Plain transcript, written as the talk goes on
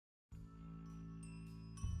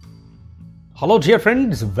Hello dear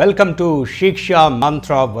friends, welcome to Shiksha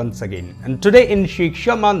Mantra once again. And today in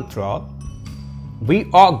Shiksha Mantra, we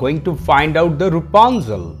are going to find out the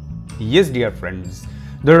Rapunzel. Yes dear friends,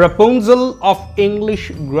 the Rapunzel of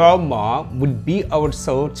English grammar would be our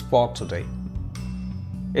search for today.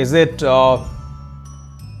 Is it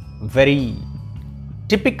very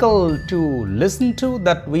typical to listen to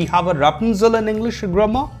that we have a Rapunzel in English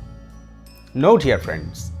grammar? No dear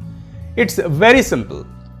friends, it's very simple.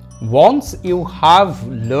 Once you have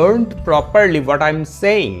learned properly what I'm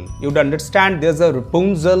saying, you'd understand there's a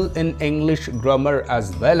Rapunzel in English grammar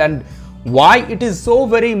as well, and why it is so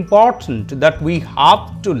very important that we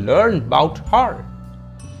have to learn about her.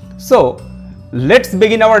 So let's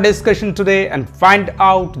begin our discussion today and find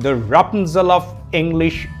out the Rapunzel of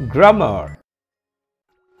English grammar.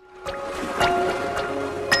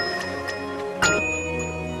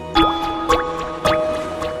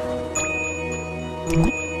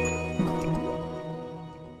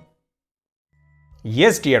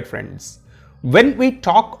 Yes dear friends, when we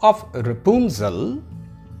talk of Rapunzel,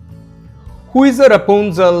 who is a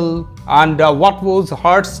Rapunzel and what was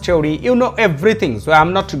her story, you know everything, so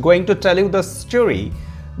I'm not going to tell you the story,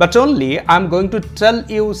 but only I'm going to tell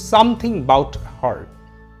you something about her.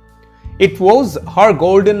 It was her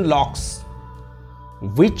golden locks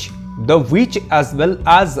which the witch as well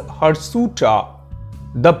as her suitor,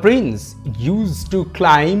 the prince, used to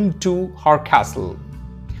climb to her castle.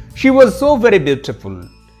 She was so very beautiful.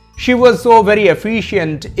 She was so very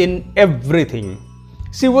efficient in everything.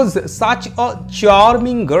 She was such a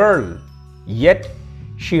charming girl. Yet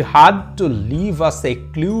she had to live a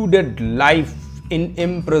secluded life in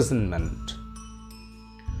imprisonment.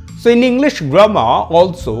 So in English grammar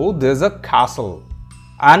also there's a castle.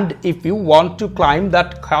 And if you want to climb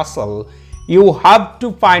that castle, you have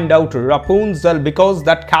to find out Rapunzel, because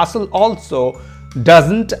that castle also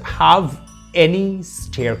doesn't have any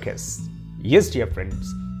staircase. Yes dear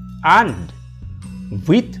friends, and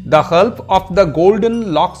with the help of the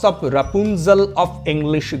golden locks of Rapunzel of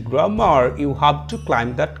English grammar, you have to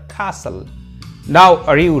climb that castle. Now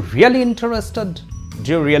are you really interested?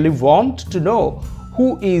 Do you really want to know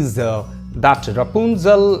who is that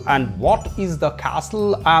Rapunzel and what is the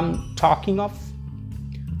castle I'm talking of?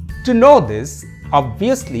 To know this,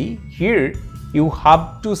 obviously here you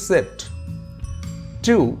have to sit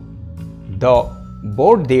to the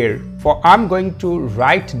board there, for I'm going to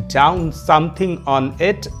write down something on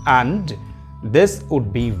it, and this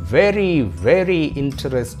would be very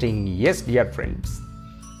interesting. Yes dear friends,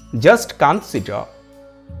 just consider,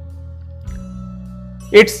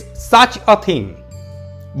 it's such a thing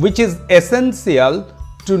which is essential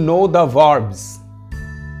to know the verbs.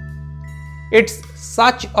 It's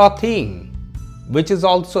such a thing which is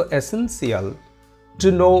also essential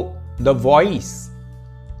to know the voice.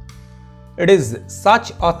 It is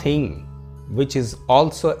such a thing which is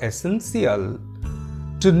also essential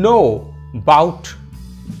to know about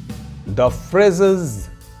the phrases,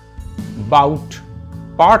 about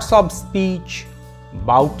parts of speech,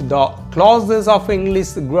 about the clauses of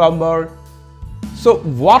English grammar. So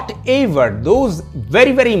whatever those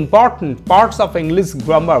very important parts of English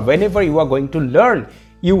grammar, whenever you are going to learn,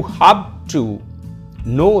 you have to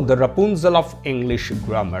know the Rapunzel of English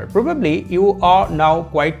grammar. Probably you are now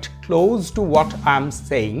quite close to what I am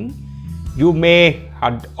saying. You may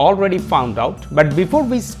have already found out, but before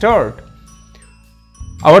we start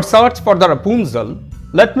our search for the Rapunzel,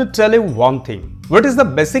 let me tell you one thing. What is the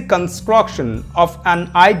basic construction of an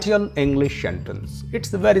ideal English sentence? It's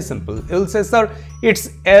very simple. You'll say, sir, it's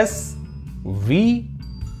S, V,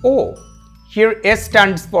 O. Here S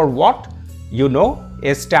stands for what? You know,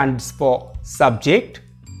 S stands for subject,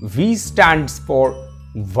 V stands for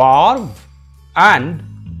verb, and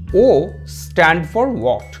O stands for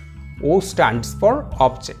what? O stands for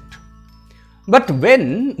object. But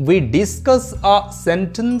when we discuss a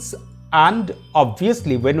sentence, and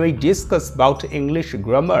obviously when we discuss about English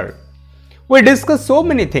grammar, we discuss so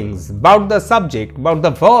many things about the subject, about the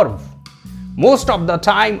verb. Most of the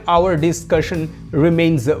time our discussion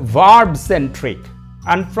remains verb centric,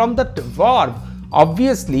 and from that verb,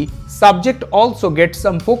 obviously subject also gets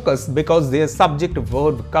some focus because there is subject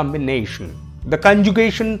verb combination. The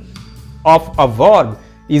conjugation of a verb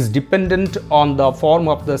is dependent on the form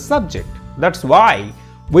of the subject. That's why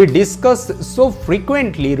we discuss so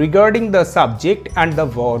frequently regarding the subject and the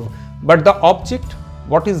verb, but the object,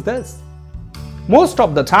 what is this? Most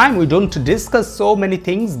of the time we don't discuss so many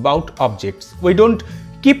things about objects. We don't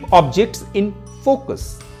keep objects in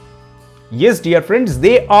focus. Yes dear friends,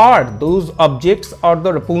 those objects are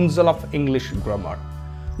the Rapunzel of English grammar.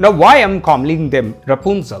 Now why I am calling them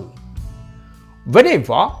Rapunzel?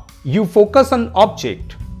 Whenever you focus on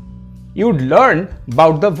object, you would learn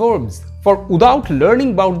about the verbs. For without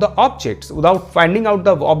learning about the objects, without finding out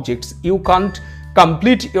the objects, you can't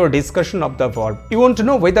complete your discussion of the verb. You won't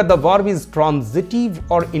know whether the verb is transitive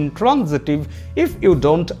or intransitive if you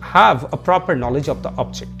don't have a proper knowledge of the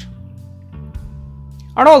object.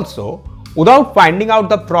 And also, without finding out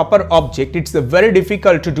the proper object, it's very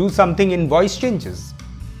difficult to do something in voice changes.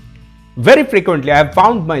 Very frequently, I have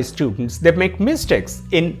found my students, they make mistakes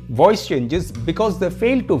in voice changes because they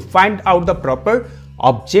fail to find out the proper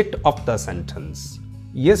object of the sentence.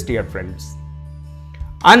 Yes, dear friends.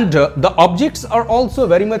 And the objects are also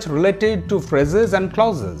very much related to phrases and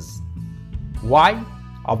clauses. Why?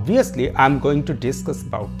 Obviously, I am going to discuss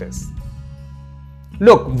about this.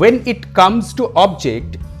 Look, when it comes to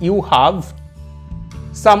object, you have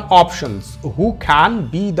some options who can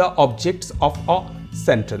be the objects of a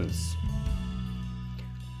sentence.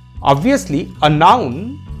 Obviously, a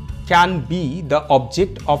noun can be the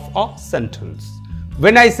object of a sentence.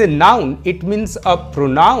 When I say noun, it means a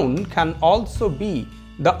pronoun can also be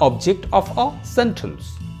the object of a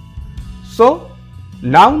sentence. So,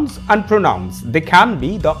 nouns and pronouns, they can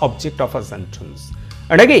be the object of a sentence.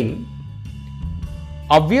 And again,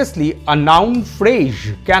 obviously, a noun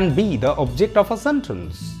phrase can be the object of a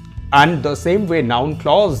sentence. And the same way, noun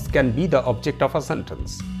clause can be the object of a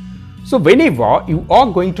sentence. So, whenever you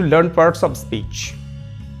are going to learn parts of speech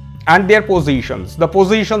and their positions, the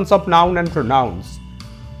positions of noun and pronouns,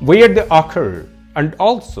 where they occur, and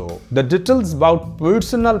also the details about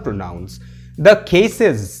personal pronouns, the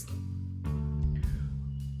cases.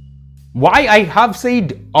 Why I have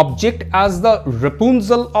said object as the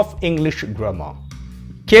Rapunzel of English grammar.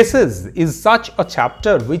 Cases is such a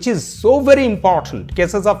chapter which is so very important.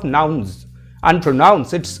 Cases of nouns and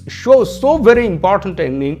pronouns, it's so very important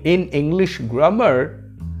in English grammar,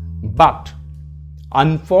 but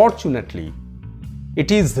unfortunately,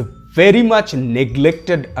 it is very much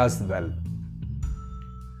neglected as well.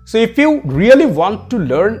 So if you really want to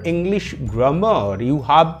learn English grammar, you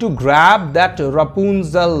have to grab that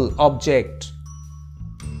Rapunzel object.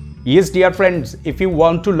 Yes, dear friends, if you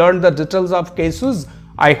want to learn the details of cases,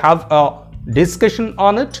 I have a discussion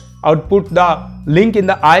on it. I would put the link in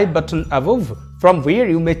the I button above, from where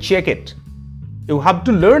you may check it. You have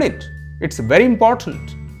to learn it. It's very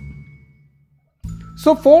important.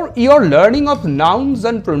 So for your learning of nouns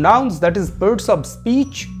and pronouns, that is parts of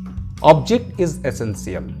speech, object is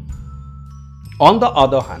essential. On the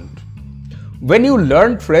other hand, when you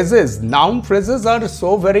learn phrases, noun phrases are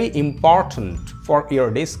so very important for your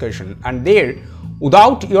discussion, and there,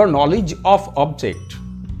 without your knowledge of object,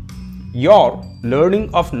 your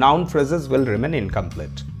learning of noun phrases will remain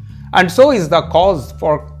incomplete. And so is the cause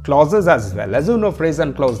for clauses as well. As you know, phrase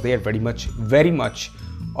and clause, they are very much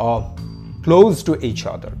close to each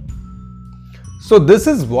other. So this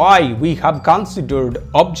is why we have considered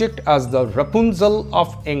object as the Rapunzel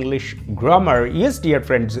of English grammar. Yes, dear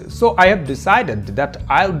friends, so I have decided that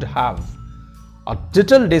I would have a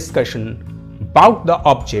detailed discussion about the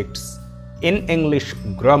objects in English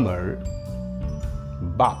grammar,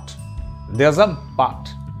 but there's a but.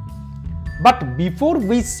 But before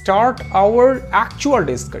we start our actual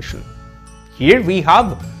discussion, here we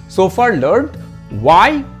have so far learned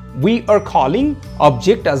why we are calling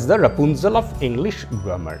object as the Rapunzel of English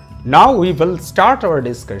grammar. Now we will start our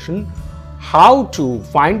discussion how to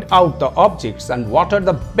find out the objects and what are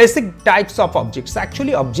the basic types of objects.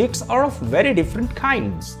 Actually, objects are of very different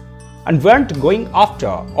kinds, and we aren't going after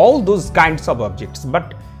all those kinds of objects,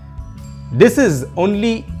 but this is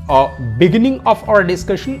only a beginning of our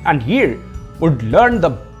discussion, and here would learn the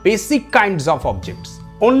basic kinds of objects,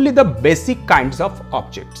 only the basic kinds of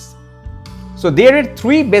objects. So there are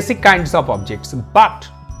three basic kinds of objects, but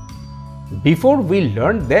before we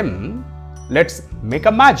learn them, let's make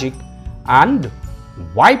a magic and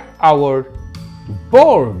wipe our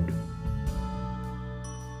board.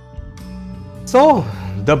 So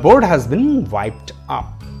the board has been wiped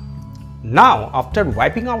up. Now, after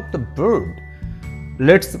wiping out the board,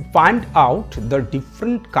 let's find out the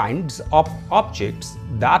different kinds of objects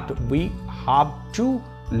that we have to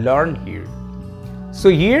learn here. So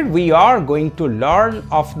here we are going to learn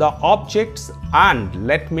of the objects, and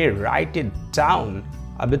let me write it down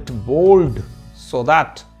a bit bold so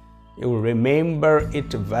that you remember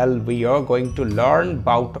it well. We are going to learn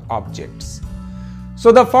about objects.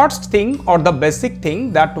 So the first thing, or the basic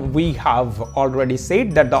thing, that we have already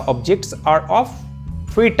said that the objects are of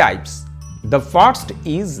three types. The first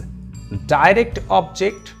is direct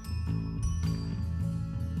object.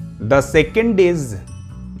 The second is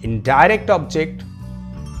indirect object.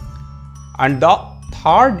 And the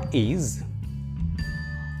third is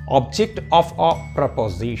object of a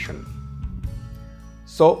proposition.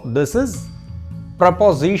 So this is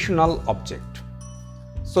propositional object.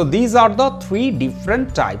 So these are the three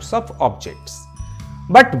different types of objects.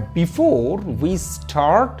 But before we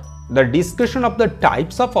start the discussion of the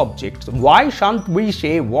types of objects, why shan't we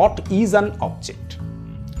say what is an object?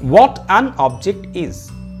 What an object is?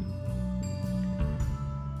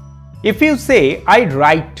 If you say I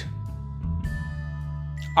write,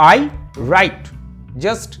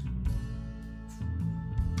 just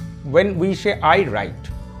when we say I write,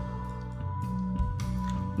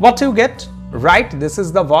 what you get? Write, this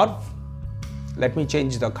is the verb. Let me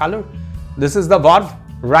change the color. This is the verb,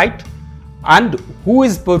 write. And who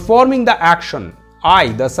is performing the action? I,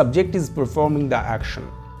 the subject, is performing the action.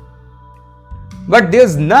 But there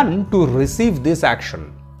is none to receive this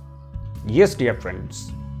action. Yes, dear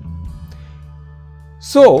friends.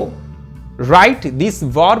 So, write, this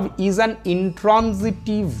verb is an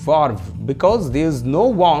intransitive verb because there is no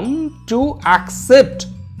one to accept,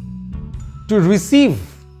 to receive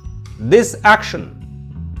this action.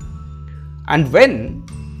 And when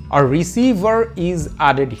a receiver is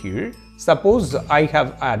added here, suppose I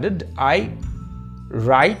have added I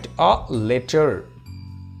write a letter.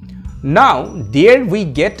 Now there we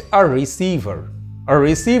get a receiver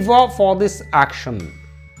for this action,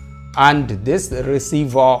 and this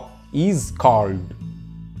receiver is called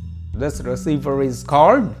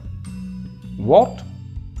what?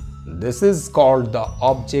 This is called the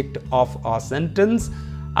object of a sentence,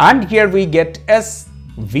 and here we get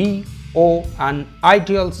SVO, an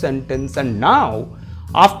ideal sentence. And now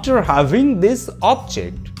after having this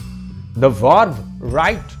object, the verb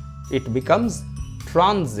write, it becomes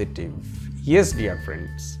transitive. Yes, dear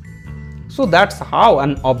friends. So that's how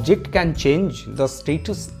an object can change the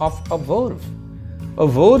status of a verb. A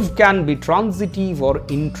verb can be transitive or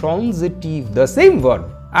intransitive, the same verb,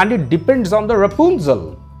 and it depends on the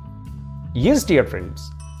Rapunzel. Yes, dear friends.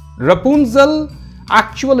 Rapunzel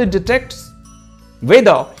actually detects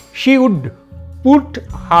whether she would put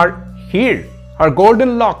her hair, her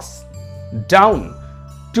golden locks, down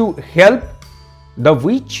to help the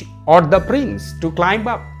witch or the prince to climb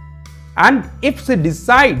up. And if she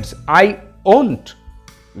decides I won't,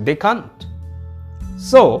 they can't.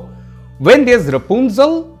 So when there's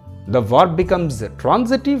Rapunzel, the verb becomes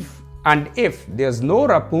transitive, and if there's no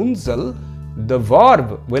Rapunzel, the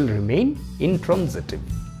verb will remain intransitive.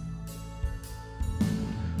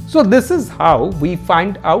 So this is how we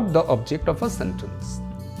find out the object of a sentence.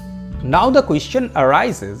 Now the question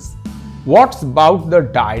arises, what's about the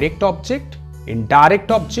direct object,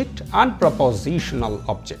 indirect object, and propositional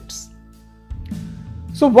objects?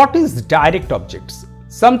 So what is direct objects?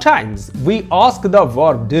 Sometimes we ask the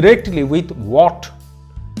verb directly with what,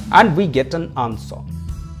 and we get an answer.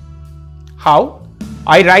 How?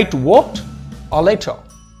 I write what? A letter.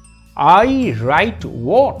 I write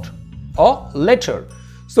what? A letter.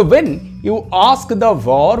 So when you ask the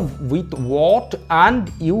verb with what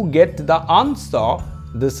and you get the answer,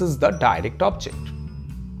 this is the direct object.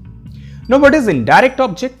 Now what is indirect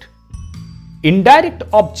object? Indirect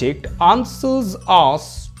object answers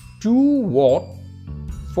us to what,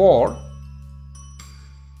 for,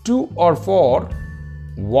 to or for,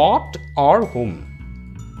 what or whom.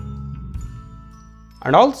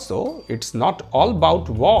 And also it's not all about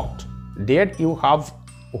what. There you have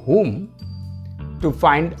whom to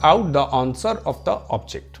find out the answer of the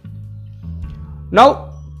object.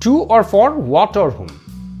 Now to or for, what or whom.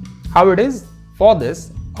 How it is? For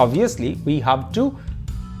this, obviously we have to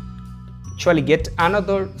actually get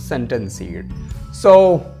another sentence here.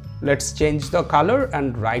 So let's change the color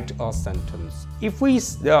and write a sentence. If we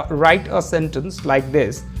write a sentence like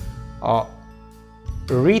this,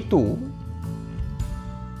 Ritu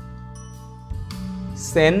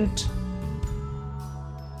sent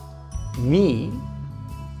me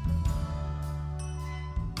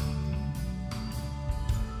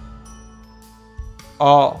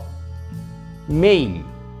a mail.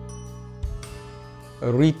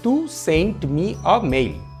 Ritu sent me a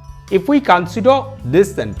mail. If we consider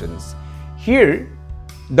this sentence, here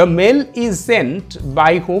the mail is sent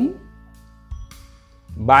by whom?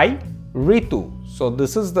 By Ritu. So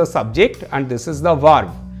this is the subject and this is the verb.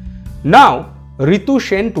 Now Ritu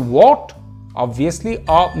sent what? Obviously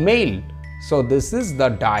a mail. So this is the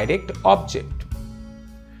direct object.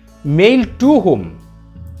 Mail to whom?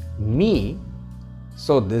 Me.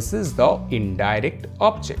 So this is the indirect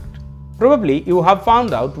object. Probably you have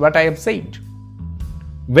found out what I have said.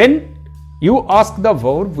 When you ask the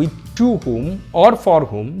verb with to whom or for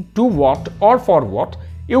whom, to what or for what,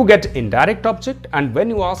 you get indirect object, and when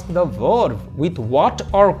you ask the verb with what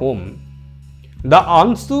or whom, the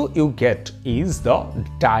answer you get is the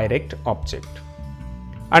direct object.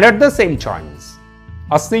 And at the same time,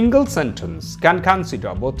 a single sentence can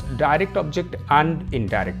consider both direct object and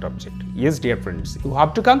indirect object. Yes, dear friends, you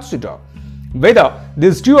have to consider whether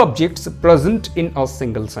these two objects present in a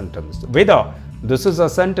single sentence, whether this is a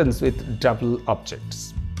sentence with double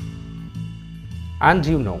objects. And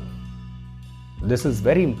you know, this is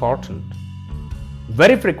very important.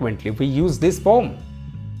 Very frequently we use this form.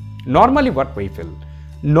 Normally what we feel?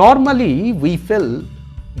 Normally we feel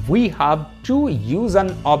we have to use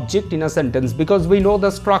an object in a sentence because we know the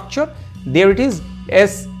structure. There it is,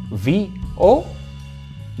 SVO,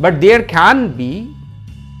 but there can be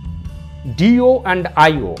DO and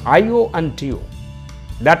IO and DO.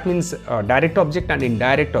 That means direct object and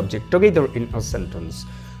indirect object together in a sentence,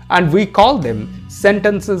 and we call them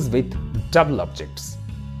sentences with double objects.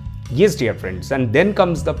 Yes, dear friends, and then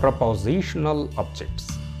comes the propositional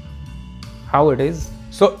objects. How it is?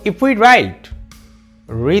 So if we write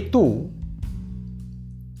Ritu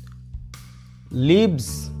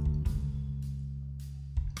lives,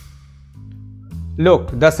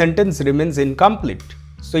 look, the sentence remains incomplete.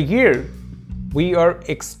 So here we are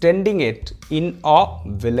extending it in a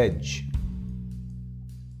village.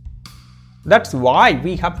 That's why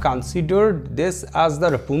we have considered this as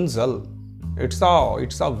the Rapunzel. It's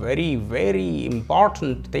a very, very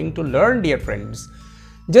important thing to learn, dear friends.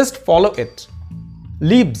 Just follow it.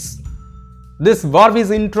 Lives. This verb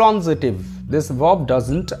is intransitive. This verb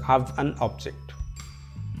doesn't have an object.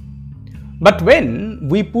 But when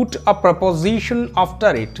we put a preposition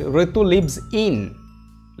after it, Ritu lives in.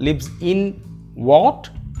 Lives in what?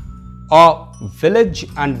 A village,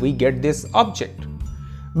 and we get this object.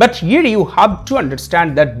 But here you have to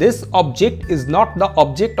understand that this object is not the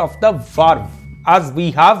object of the verb as we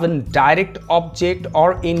have in direct object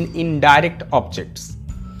or in indirect objects.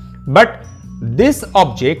 But this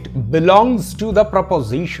object belongs to the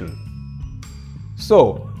preposition.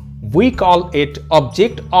 So we call it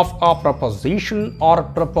object of a preposition or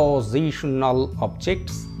prepositional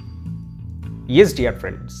objects. Yes, dear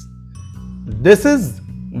friends, this is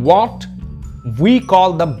what we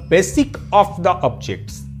call the basic of the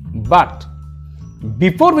objects. But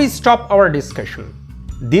before we stop our discussion,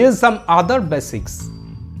 there is some other basics.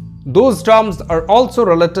 Those terms are also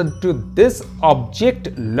related to this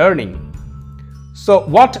object learning. So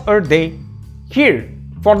what are they? Here,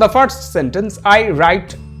 for the first sentence, I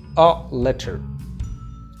write a letter.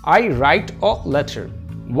 I write a letter.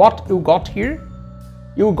 What you got here?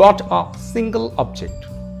 You got a single object.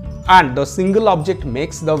 And the single object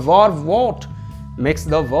makes the verb what? Makes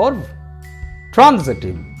the verb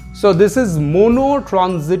transitive. So this is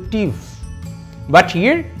monotransitive. But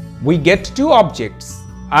here we get two objects,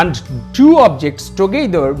 and two objects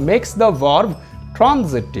together makes the verb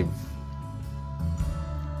transitive.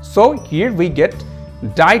 So here we get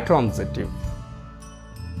ditransitive.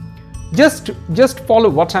 Just follow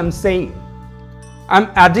what I'm saying. I'm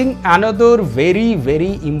adding another very,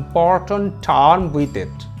 very important term with it.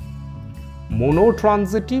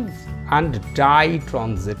 Monotransitive and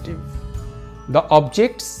ditransitive. The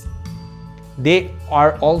objects, they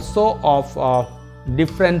are also of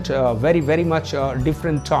different, very much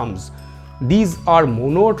different terms. These are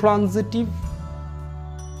monotransitive,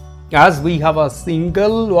 as we have a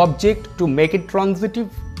single object to make it transitive,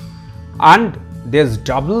 and there's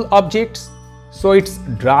double objects, so it's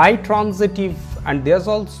ditransitive. And there's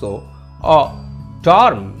also a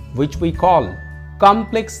term which we call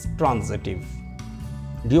complex-transitive.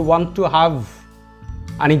 Do you want to have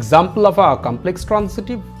an example of a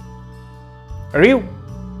complex-transitive? Are you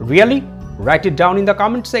really? Write it down in the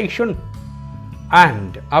comment section.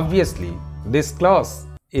 And obviously this class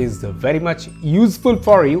is very much useful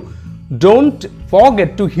for you. Don't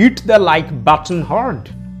forget to hit the like button hard.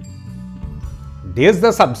 There's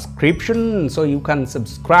the subscription, so you can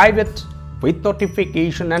subscribe it with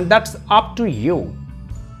notification, and that's up to you.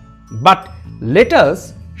 But let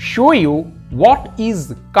us show you what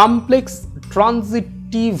is complex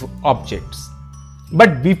transitive objects.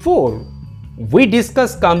 But before we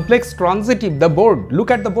discuss complex transitive, the board,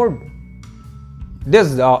 look at the board.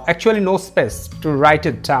 There's actually no space to write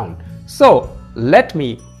it down. So let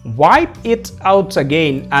me wipe it out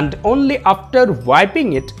again, and only after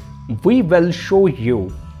wiping it we will show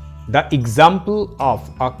you the example of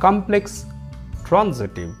a complex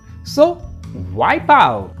transitive. So wipe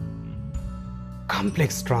out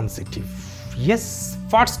complex transitive. Yes,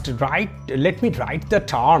 first let me write the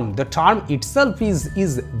term. The term itself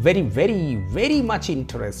is very much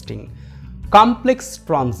interesting. Complex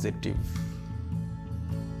transitive.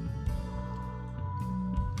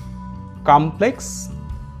 Complex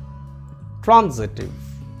transitive.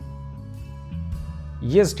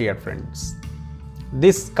 Yes, dear friends,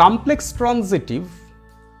 this complex transitive,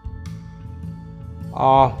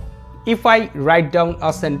 if I write down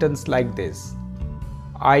a sentence like this,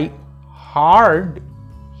 I heard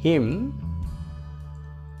him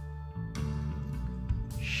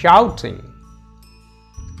shouting.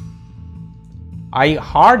 I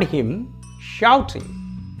heard him shouting.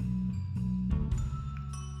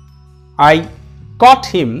 I caught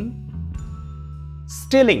him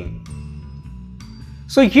stealing.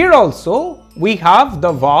 So here also we have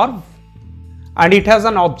the verb and it has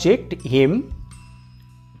an object, him.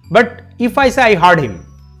 But if I say I heard him,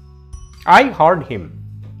 I heard him.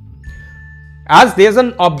 As there is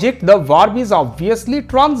an object, the verb is obviously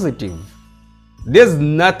transitive. There is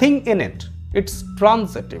nothing in it. It's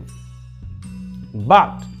transitive.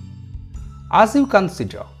 But as you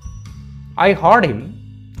consider, I heard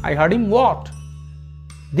him what?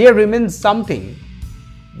 There remains something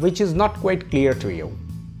which is not quite clear to you.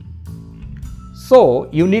 So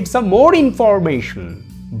you need some more information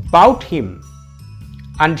about him.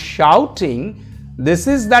 And shouting, this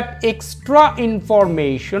is that extra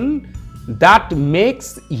information that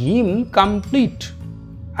makes him complete.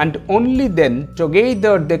 And only then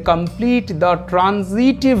together they complete the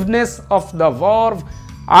transitiveness of the verb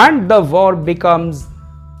and the verb becomes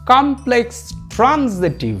complex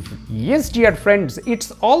transitive. Yes, dear friends,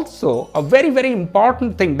 it's also a very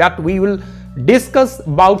important thing that we will discuss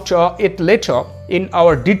about it later in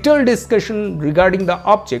our detailed discussion regarding the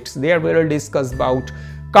objects. There we will discuss about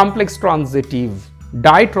complex transitive,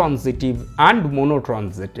 ditransitive and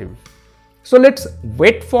monotransitive. So let's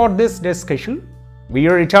wait for this discussion. We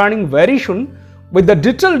are returning very soon with the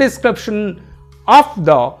detailed description of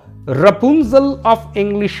the Rapunzel of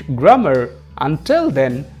English grammar. Until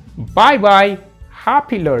then, bye bye,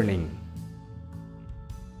 happy learning.